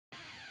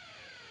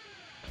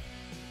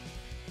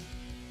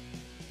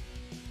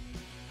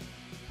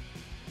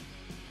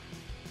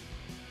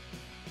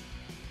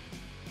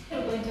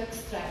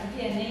extract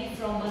DNA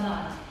from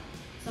banana.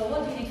 So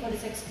what do you need for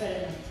this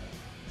experiment?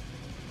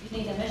 You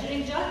need a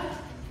measuring jug,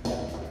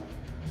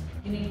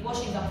 you need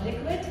washing up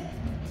liquid,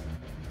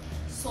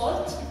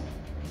 salt,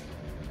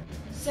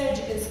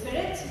 surgical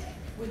spirit,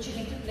 which you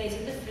need to place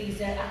in the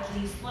freezer at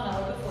least 1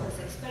 hour before this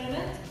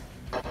experiment,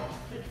 a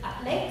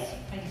plate,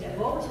 ideally a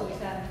bowl so we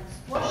can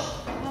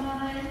squash the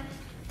banana in,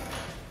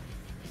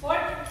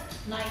 fork,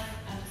 knife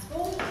and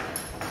spoon,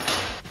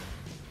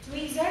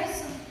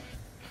 tweezers,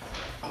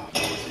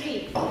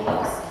 3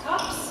 glass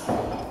cups,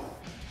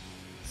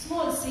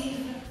 small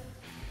sieve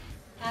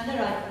and a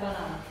ripe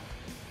banana.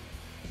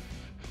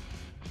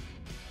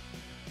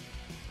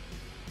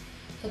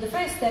 So the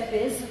first step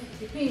is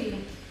you peel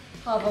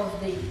half of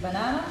the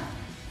banana,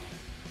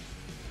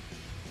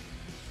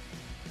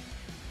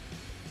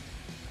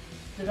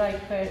 the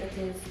riper it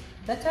is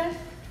better,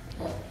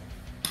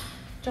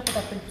 chop it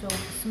up into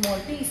small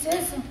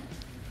pieces,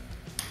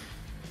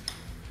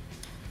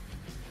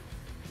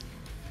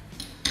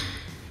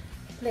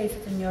 place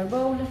it in your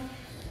bowl,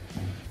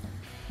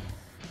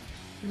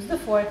 use the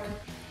fork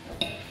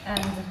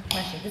and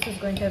mash it. This is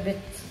going to be a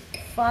bit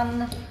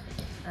fun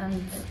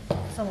and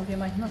some of you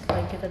might not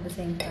like it at the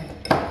same time.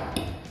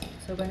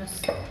 So we're going to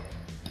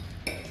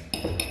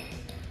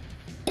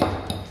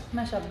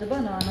mash up the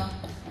banana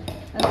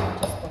as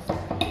much as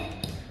possible.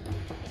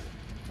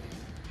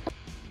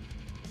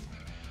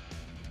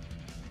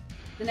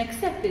 The next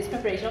step is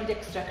preparation of the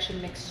extraction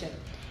mixture.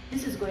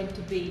 This is going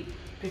to be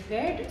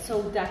prepared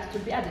so that it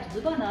will be added to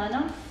the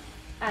banana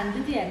and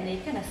the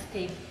DNA can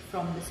escape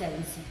from the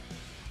cells.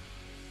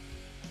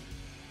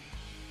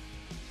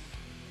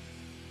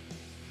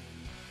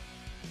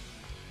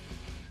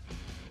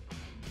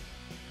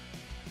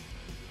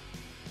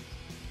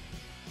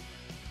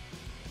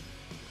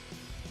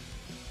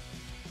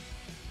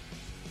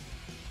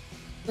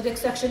 For the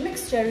extraction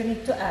mixture, you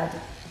need to add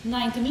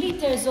 90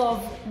 milliliters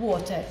of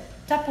water.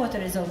 Tap water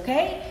is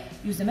okay.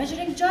 Use a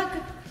measuring jug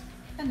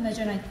and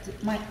measure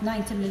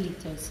 90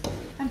 milliliters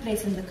and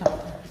place in the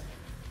cup.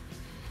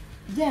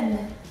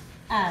 Then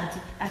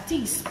add a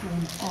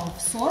teaspoon of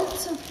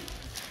salt,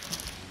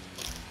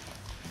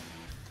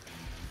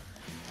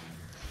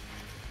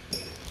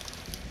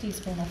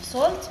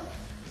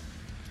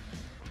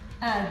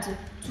 add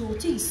 2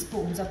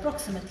 teaspoons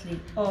approximately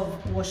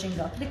of washing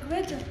up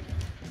liquid,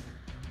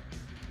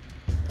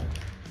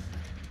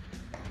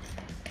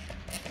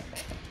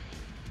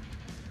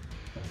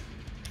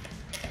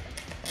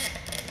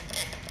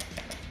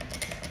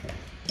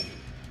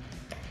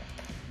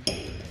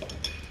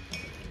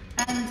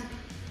 and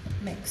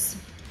mix.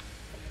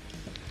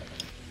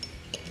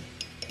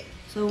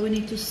 So we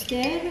need to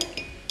stir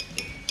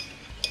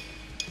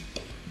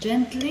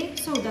gently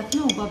so that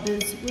no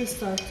bubbles will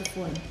start to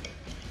form.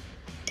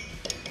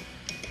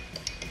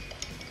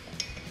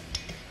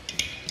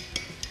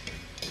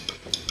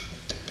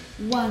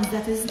 Once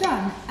that is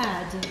done,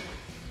 add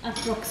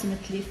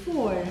approximately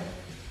 4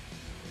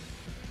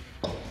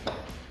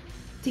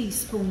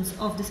 teaspoons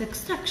of this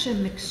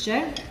extraction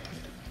mixture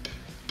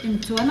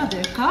into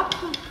another cup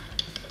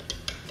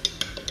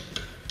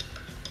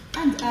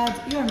and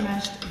add your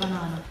mashed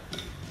banana.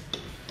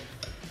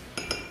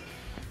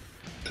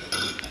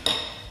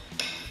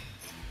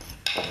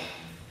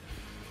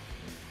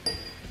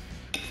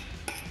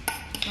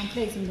 I'm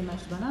placing the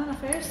mashed banana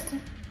first,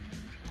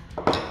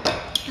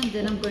 and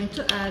then I'm going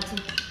to add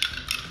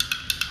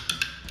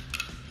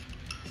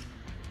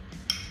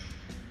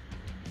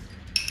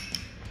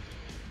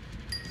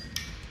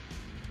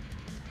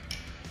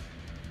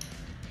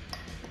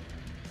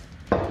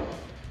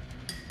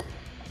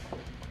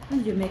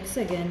and you mix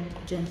again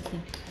gently.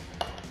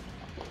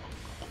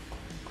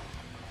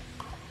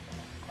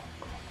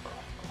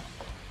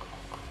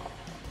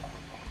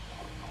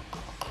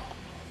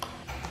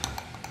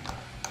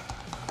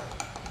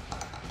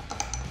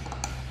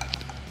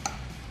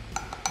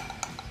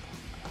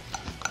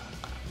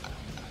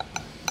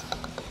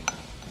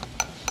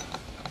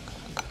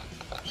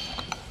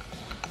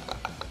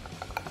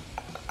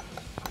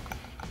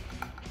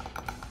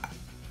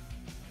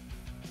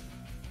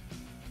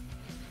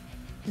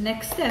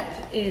 Next step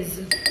is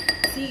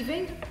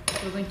sieving.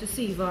 We're going to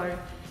sieve our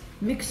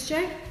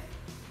mixture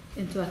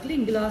into a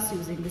clean glass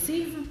using the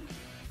sieve.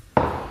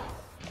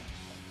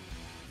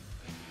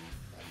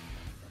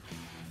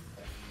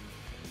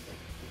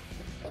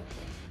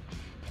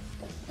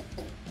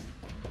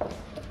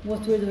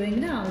 What we're doing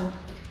now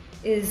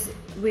is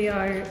we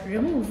are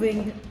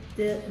removing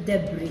the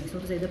debris, so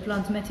to say, the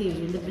plant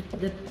material,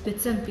 the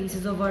bits and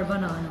pieces of our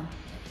banana,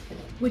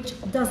 which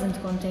doesn't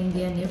contain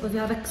DNA because we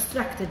have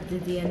extracted the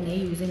DNA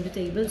using the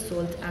table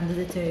salt and the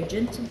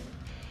detergent.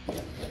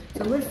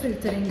 So we're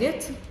filtering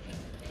it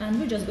and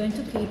we're just going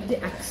to keep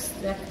the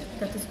extract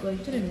that is going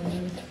to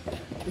remain,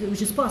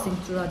 which is passing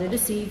through rather the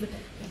sieve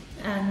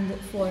and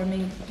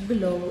forming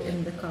below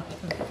in the cup.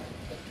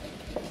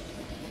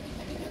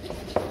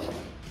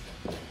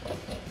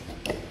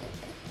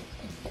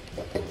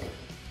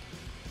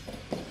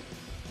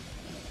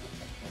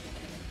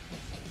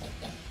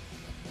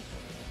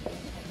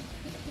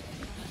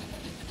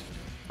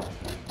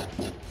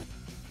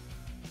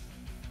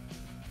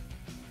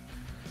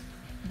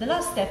 The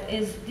last step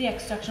is the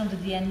extraction of the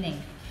DNA.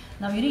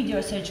 Now you need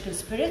your surgical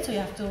spirit, so you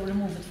have to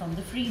remove it from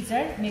the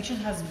freezer. Make sure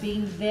it has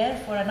been there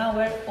for an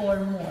hour or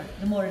more.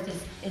 The more it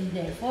is in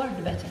there for,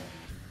 the better.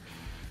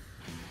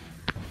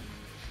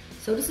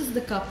 So this is the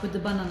cup with the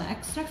banana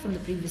extract from the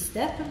previous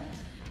step.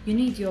 You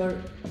need your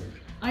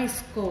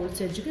ice cold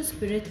surgical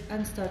spirit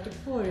and start to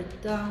pour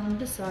it down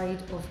the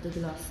side of the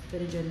glass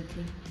very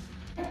gently.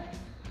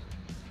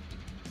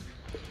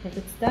 Let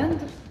it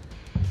stand.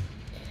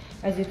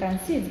 As you can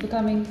see, it's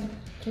becoming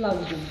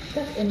cloudy.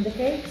 That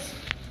indicates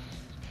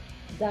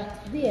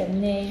that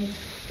DNA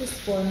is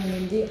forming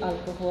in the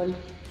alcohol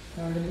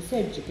or in the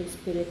surgical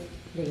spirit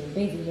layer.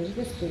 Basic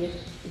surgical spirit,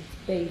 its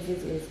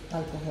basis is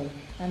alcohol,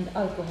 and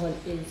alcohol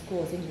is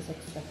causing this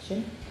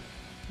extraction.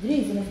 The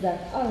reason is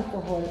that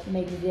alcohol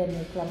makes the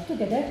DNA clump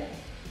together,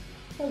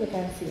 so we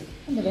can see it.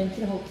 And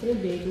eventually, hopefully,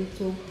 we'll be able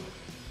to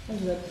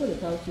as well pull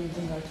it out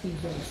using our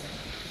tweezers.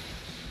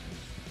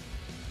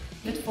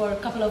 Wait for a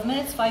couple of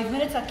minutes, 5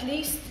 minutes at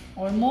least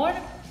or more,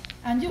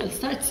 and you will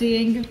start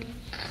seeing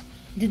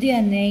the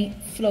DNA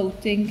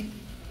floating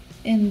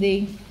in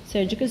the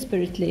surgical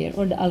spirit layer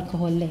or the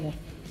alcohol layer.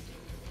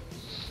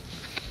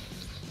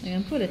 You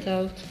can pull it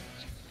out.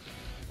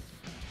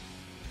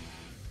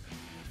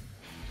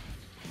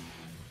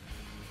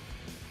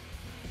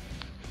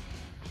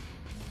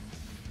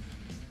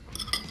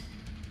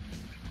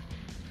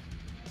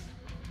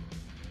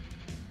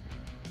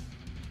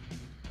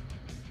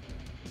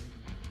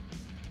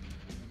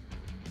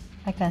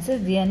 I can see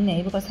the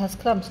DNA because it has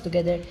clumped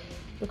together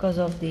because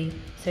of the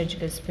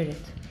surgical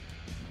spirit.